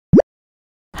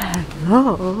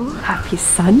Hello, happy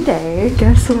Sunday.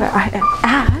 Guess where I am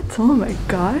at? Oh my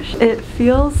gosh, it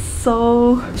feels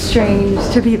so strange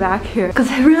to be back here because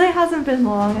it really hasn't been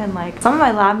long, and like some of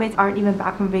my lab mates aren't even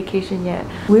back from vacation yet.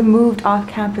 We moved off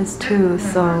campus too,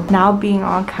 so now being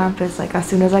on campus, like as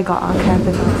soon as I got on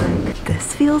campus I was like,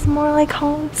 this feels more like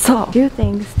home. So a few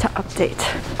things to update.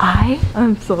 I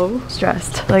am so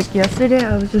stressed. Like yesterday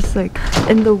I was just like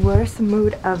in the worst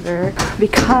mood ever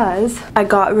because I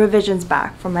got revisions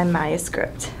back from my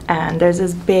manuscript, and there's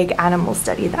this big animal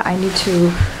study that I need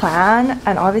to plan,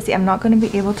 and obviously I'm not going to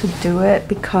be able to do it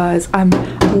because I'm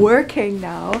working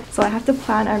now, so I have to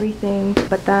plan everything,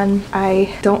 but then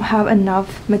I don't have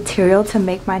enough material to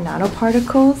make my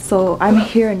nanoparticles, so I'm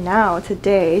here now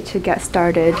today to get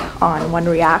started on one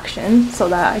reaction so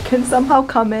that I can somehow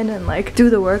come in and like do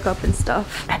the workup and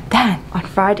stuff. And then on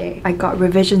Friday I got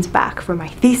revisions back for my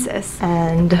thesis,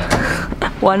 and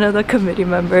one of the committee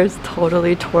members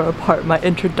totally tore apart my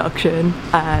introduction,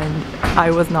 and I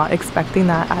was not expecting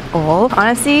that at all.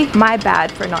 Honestly, my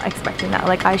bad for not expecting that.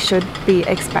 Like I should be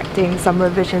expecting some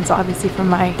revisions obviously for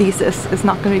my thesis. It's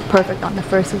not going to be perfect on the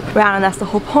first round, and that's the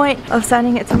whole point of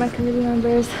sending it to my committee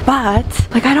members. But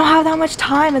like I don't have that much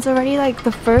time. It's already like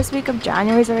the first week of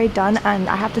January is already done, and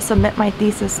I have to submit my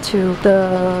thesis to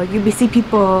the UBC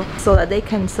people so that they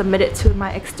can submit it to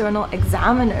my external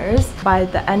examiners by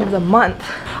the end of the month.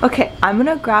 Okay, I'm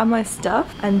gonna grab my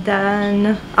stuff and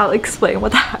then I'll explain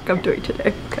what the heck I'm doing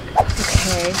today.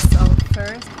 Okay, so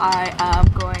first I am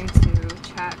going to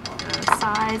check the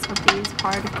size of these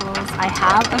particles. I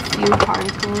have a few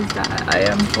particles that I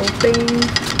am hoping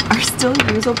are still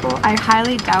usable. I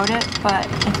highly doubt it, but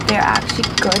if they're actually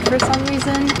good for some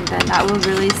reason, then that will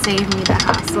really save me the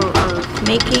hassle of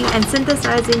making and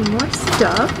synthesizing more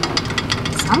stuff.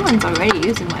 Someone's already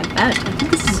using my bench. I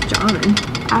think this is John.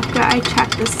 After I check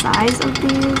the size of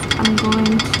these, I'm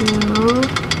going to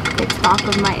take stock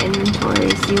of my inventory,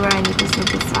 see where I need to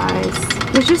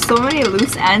synthesize. There's just so many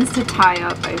loose ends to tie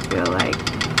up, I feel like.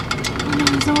 Oh no,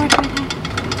 it doesn't work like that.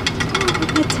 Oh,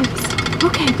 my tips.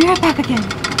 Okay, be right back again.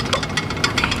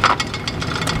 Okay.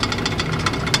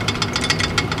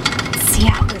 Let's see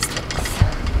how this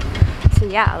looks. So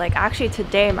yeah, like actually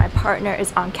today my partner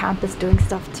is on campus doing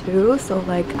stuff too, so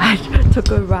like I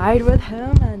took a ride with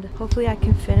him and hopefully I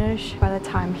can finish by the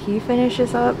time he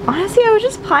finishes up. Honestly, I was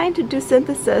just planning to do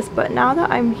synthesis, but now that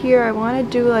I'm here I want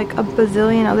to do like a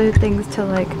bazillion other things to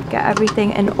like get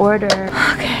everything in order.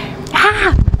 Okay.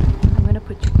 Ah! I'm gonna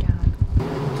put you down.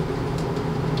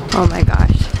 Oh my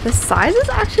gosh, the sizes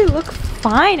actually look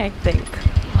fine, I think.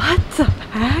 What the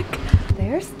heck?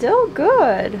 They're still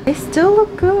good. They still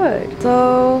look good.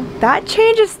 So that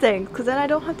changes things because then I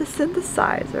don't have to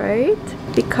synthesize, right?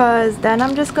 Because then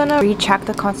I'm just gonna recheck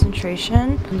the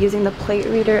concentration using the plate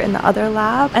reader in the other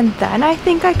lab, and then I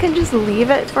think I can just leave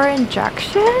it for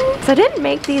injection. So I didn't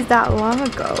make these that long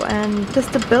ago, and the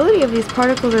stability of these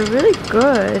particles are really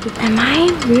good. Am I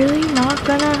really not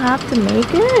gonna have to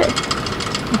make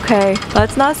it? Okay,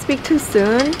 let's not speak too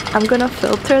soon. I'm gonna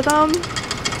filter them,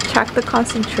 check the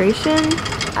concentration,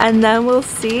 and then we'll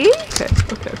see.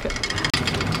 Okay.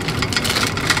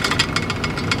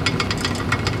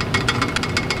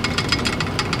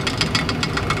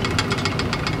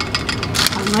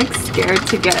 I'm like scared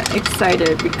to get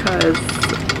excited because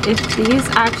if these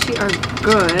actually are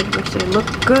good, which they look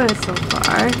good so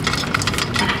far,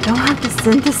 and I don't have to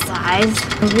synthesize,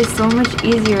 it'll be so much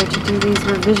easier to do these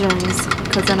revisions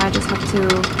because then I just have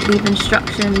to leave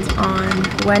instructions on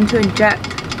when to inject,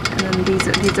 and then these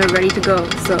are ready to go,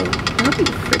 so that'll be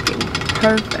freaking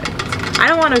perfect. I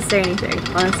don't want to say anything,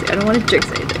 honestly. I don't want to jinx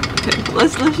anything. Okay,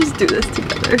 let's just do this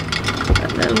together,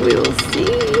 and then we will see.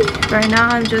 Right now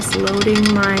I'm just loading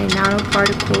my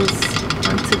nanoparticles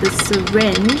onto the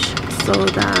syringe so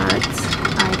that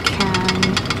I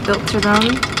can filter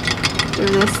them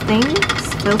through this thing,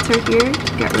 this filter here,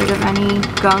 to get rid of any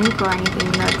gunk or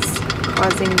anything that's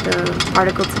causing the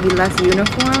particle to be less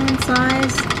uniform in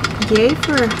size. Yay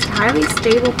for highly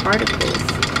stable particles.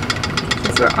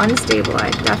 Since we're unstable, I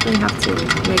definitely have to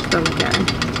make them again.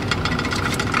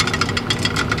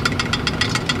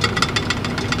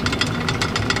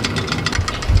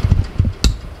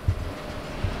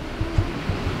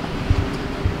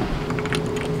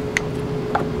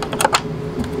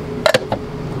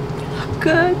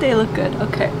 They look good.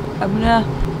 Okay, I'm gonna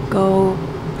go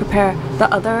prepare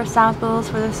the other samples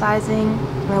for the sizing,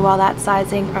 and while that's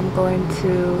sizing I'm going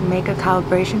to make a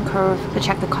calibration curve to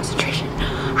check the concentration.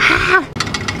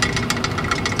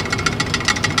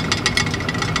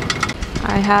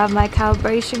 I have my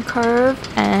calibration curve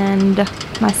and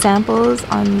my samples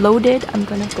unloaded. I'm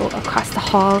gonna go across the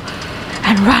hall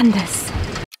and run this.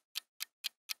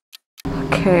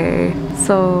 Okay,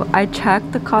 so I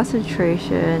checked the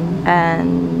concentration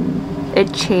and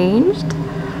it changed.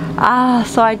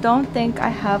 So I don't think I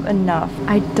have enough.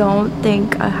 I don't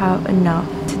think I have enough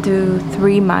to do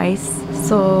 3 mice.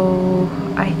 So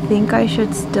I think I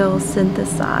should still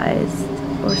synthesize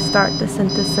or start the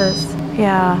synthesis.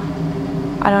 Yeah,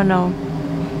 I don't know.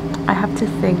 I have to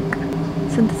think.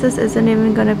 Synthesis isn't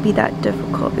even gonna be that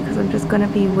difficult because I'm just gonna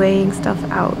be weighing stuff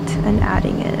out and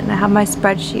adding it, and I have my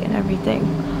spreadsheet and everything.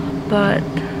 But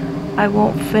I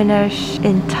won't finish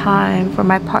in time for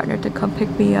my partner to come pick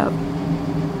me up.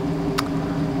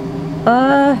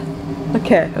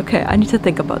 Okay, I need to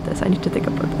think about this.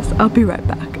 I'll be right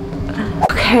back.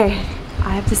 Okay,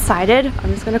 I have decided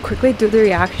I'm just gonna quickly do the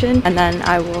reaction and then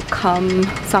I will come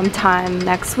sometime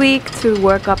next week to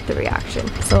work up the reaction.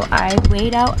 So I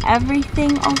weighed out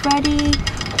everything already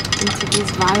into these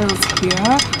vials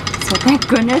here. So thank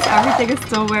goodness everything is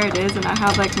still where it is and I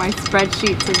have like my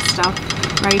spreadsheets and stuff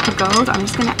ready to go. So I'm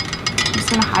just gonna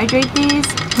hydrate these,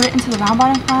 put it into the round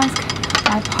bottom flask.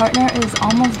 My partner is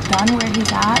almost done where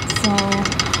he's at, so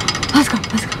let's go.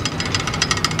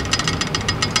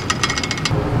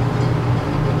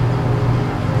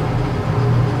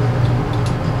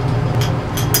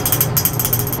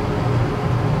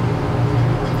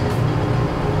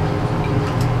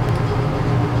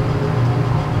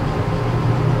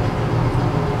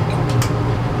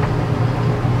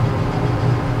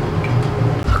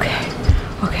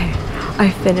 Okay, I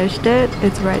finished it.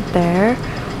 It's right there.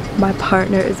 My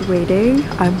partner is waiting.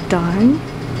 I'm done.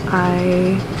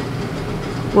 I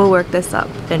will work this up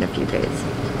in a few days.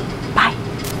 Bye.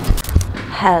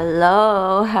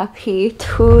 Hello, happy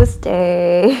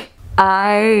Tuesday.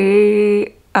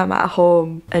 I am at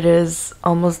home. It is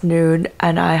almost noon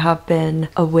and I have been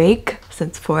awake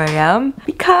since 4 a.m.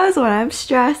 because when I'm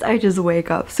stressed, I just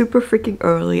wake up super freaking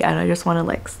early and I just want to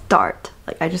like start.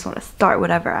 I just want to start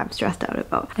whatever I'm stressed out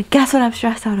about. And guess what I'm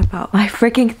stressed out about? My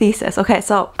freaking thesis. Okay,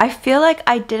 so I feel like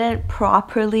I didn't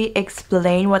properly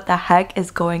explain what the heck is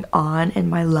going on in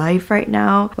my life right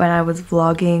now when I was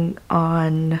vlogging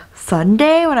on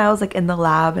Sunday when I was like in the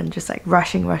lab and just like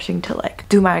rushing to like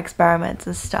do my experiments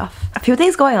and stuff. A few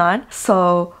things going on.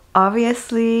 So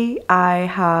obviously, I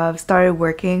have started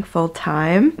working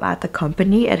full-time at the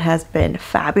company. It has been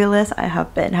fabulous. I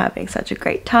have been having such a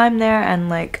great time there and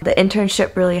like the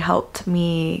internship really helped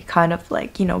me kind of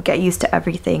like, you know, get used to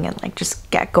everything and like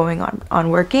just get going on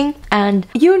working. And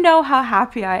you know how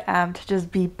happy I am to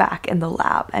just be back in the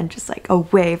lab and just like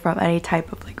away from any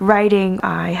type of like writing.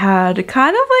 I had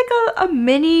kind of like a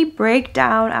mini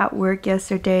breakdown at work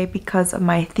yesterday because of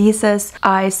my thesis.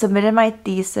 I submitted my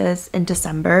thesis in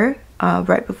December.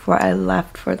 Right before I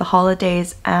left for the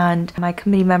holidays, and my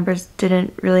committee members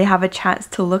didn't really have a chance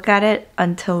to look at it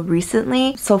until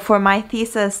recently. So for my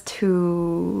thesis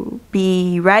to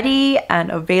be ready and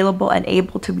available and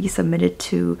able to be submitted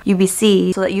to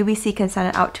UBC so that UBC can send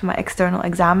it out to my external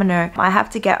examiner, I have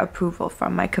to get approval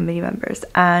from my committee members.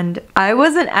 And I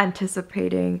wasn't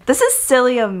anticipating. This is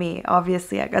silly of me,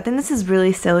 obviously. I think this is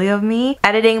really silly of me.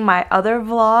 Editing my other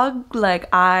vlog, like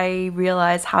I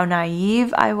realized how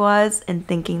naive I was in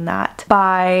thinking that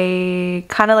by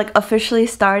kind of like officially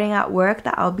starting at work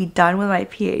that I'll be done with my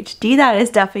PhD. That is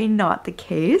definitely not the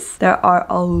case. There are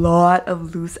a lot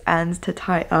of loose ends to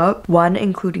tie up, one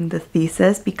including the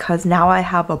thesis, because now I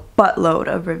have a buttload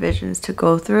of revisions to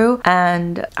go through,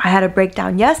 and I had a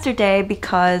breakdown yesterday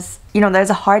because you know, there's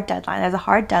a hard deadline. There's a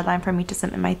hard deadline for me to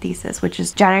submit my thesis, which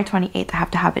is January 28th. I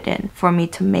have to have it in for me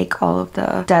to make all of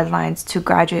the deadlines to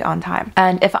graduate on time.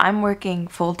 And if I'm working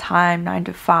full-time 9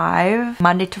 to 5,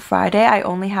 Monday to Friday, I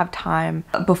only have time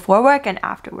before work and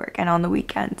after work and on the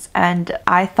weekends. And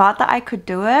I thought that I could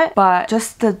do it, but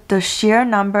just the sheer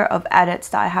number of edits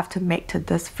that I have to make to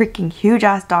this freaking huge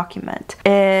ass document,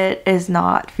 it is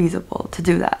not feasible to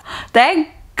do that. Thank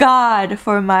God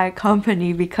for my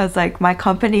company, because like my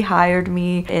company hired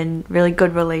me in really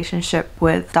good relationship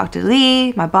with Dr.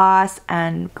 Lee, my boss,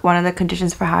 and one of the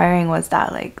conditions for hiring was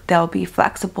that like they'll be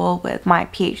flexible with my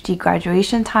PhD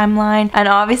graduation timeline. And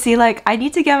obviously like I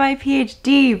need to get my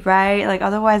PhD, right? Like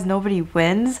otherwise nobody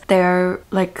wins. They're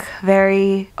like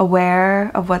very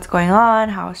aware of what's going on,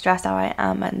 how stressed out I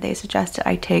am, and they suggested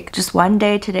I take just one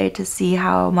day today to see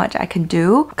how much I can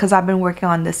do, because I've been working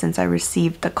on this since I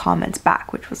received the comments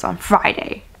back, which was on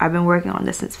Friday. I've been working on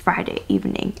this since Friday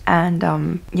evening,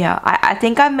 and yeah, I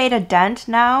think I've made a dent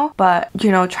now, but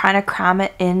you know, trying to cram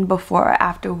it in before or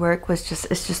after work was just,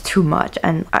 it's just too much,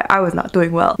 and I was not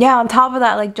doing well. Yeah, on top of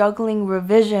that, like juggling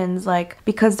revisions, like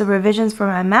because the revisions for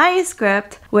my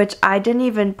manuscript, which I didn't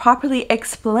even properly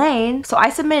explain, so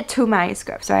I submitted 2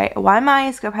 manuscripts, right? One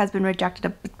manuscript has been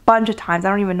rejected bunch of times. I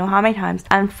don't even know how many times.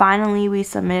 And finally we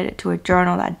submitted it to a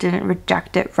journal that didn't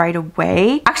reject it right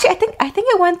away. Actually, I think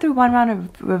it went through one round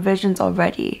of revisions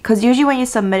already, because usually when you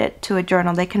submit it to a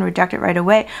journal, they can reject it right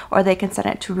away, or they can send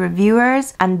it to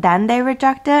reviewers and then they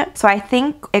reject it. So I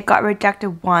think it got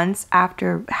rejected once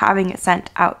after having it sent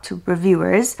out to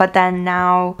reviewers, but then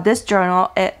now this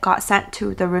journal, it got sent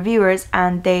to the reviewers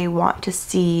and they want to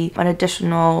see an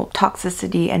additional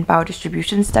toxicity and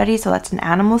biodistribution study. So that's an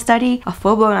animal study, a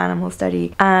full-blown animal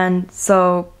study. And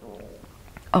so,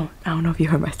 oh, I don't know if you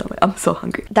heard my stomach. I'm so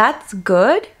hungry. That's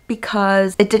good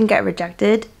because it didn't get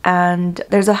rejected, and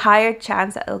there's a higher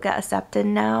chance that it'll get accepted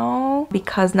now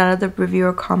because none of the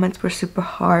reviewer comments were super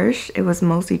harsh. It was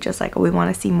mostly just like, oh, we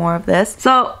want to see more of this.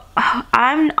 So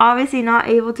I'm obviously not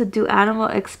able to do animal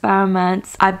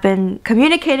experiments. I've been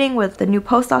communicating with the new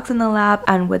postdocs in the lab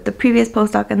and with the previous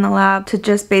postdoc in the lab to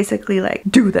just basically like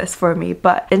do this for me.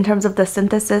 But in terms of the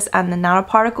synthesis and the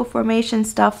nanoparticle formation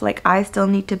stuff, like I still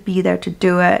need to be there to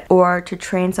do it, or to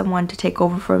train someone to take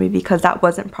over for me, because that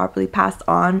wasn't properly passed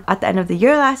on at the end of the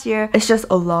year last year. It's just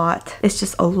a lot. It's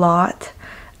just a lot.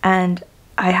 And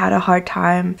I had a hard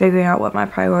time figuring out what my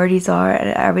priorities are, and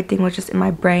everything was just in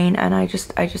my brain, and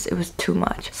it was too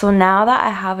much. So now that I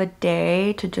have a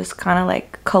day to just kind of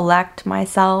like collect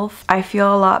myself, I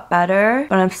feel a lot better,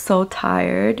 but I'm so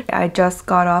tired. I just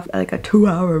got off like a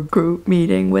 2-hour group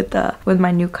meeting with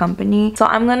my new company. So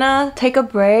I'm gonna take a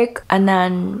break and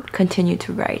then continue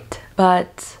to write.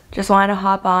 But just wanted to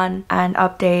hop on and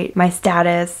update my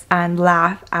status and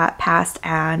laugh at past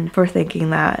Anne for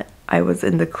thinking that I was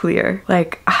in the clear.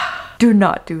 Like, do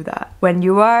not do that. When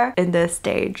you are in this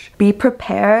stage, be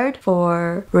prepared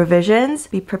for revisions,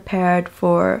 be prepared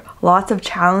for lots of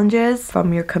challenges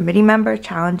from your committee members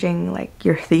challenging like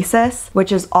your thesis,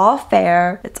 which is all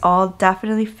fair. It's all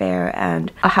definitely fair,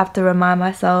 and I have to remind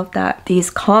myself that these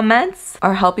comments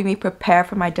are helping me prepare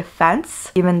for my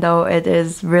defense, even though it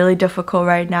is really difficult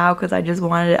right now because I just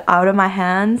wanted it out of my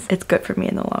hands. It's good for me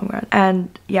in the long run.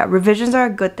 And yeah, revisions are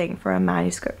a good thing for a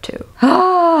manuscript too.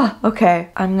 Okay,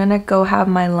 I'm gonna go have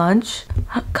my lunch,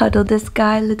 cuddle this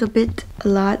guy a little bit, a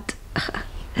lot.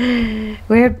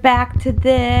 We're back to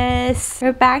this.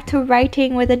 We're back to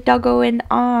writing with a doggo in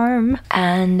arm,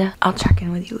 and I'll check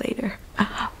in with you later.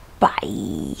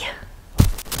 Bye.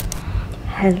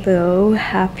 Hello,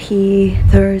 happy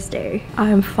Thursday.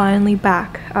 I'm finally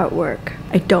back at work.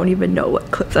 I don't even know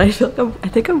what clips. I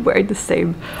think I'm wearing the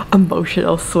same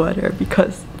emotional sweater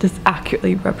because this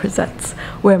accurately represents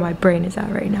where my brain is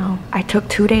at right now. I took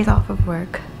 2 days off of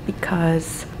work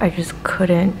because I just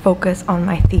couldn't focus on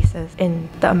my thesis in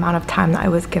the amount of time that I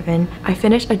was given. I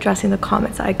finished addressing the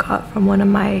comments I got from one of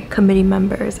my committee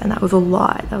members, and that was a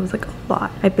lot. That was like a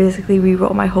lot. I basically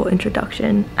rewrote my whole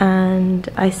introduction and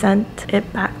I sent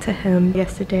it back to him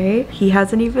yesterday. He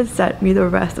hasn't even sent me the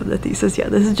rest of the thesis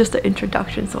yet. This is just the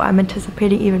introduction, so I'm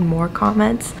anticipating even more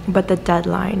comments, but the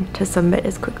deadline to submit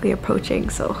is quickly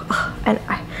approaching. So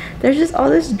there's just all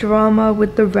this drama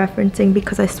with the referencing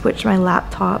because I switched my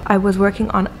laptop. I was working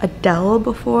on a Dell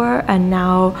before, and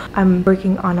now I'm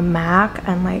working on a Mac,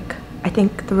 and like I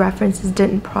think the references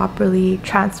didn't properly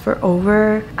transfer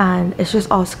over, and it's just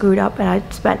all screwed up, and I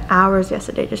spent hours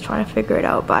yesterday just trying to figure it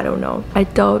out, but I don't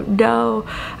know.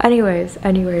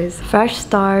 Anyways, fresh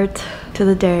start to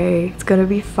the day. It's gonna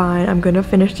be fine. I'm gonna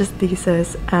finish this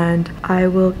thesis, and I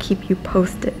will keep you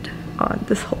posted on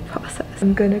this whole process.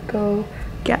 I'm gonna go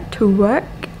get to work,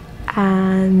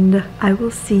 and I will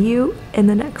see you in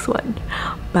the next one.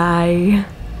 Bye.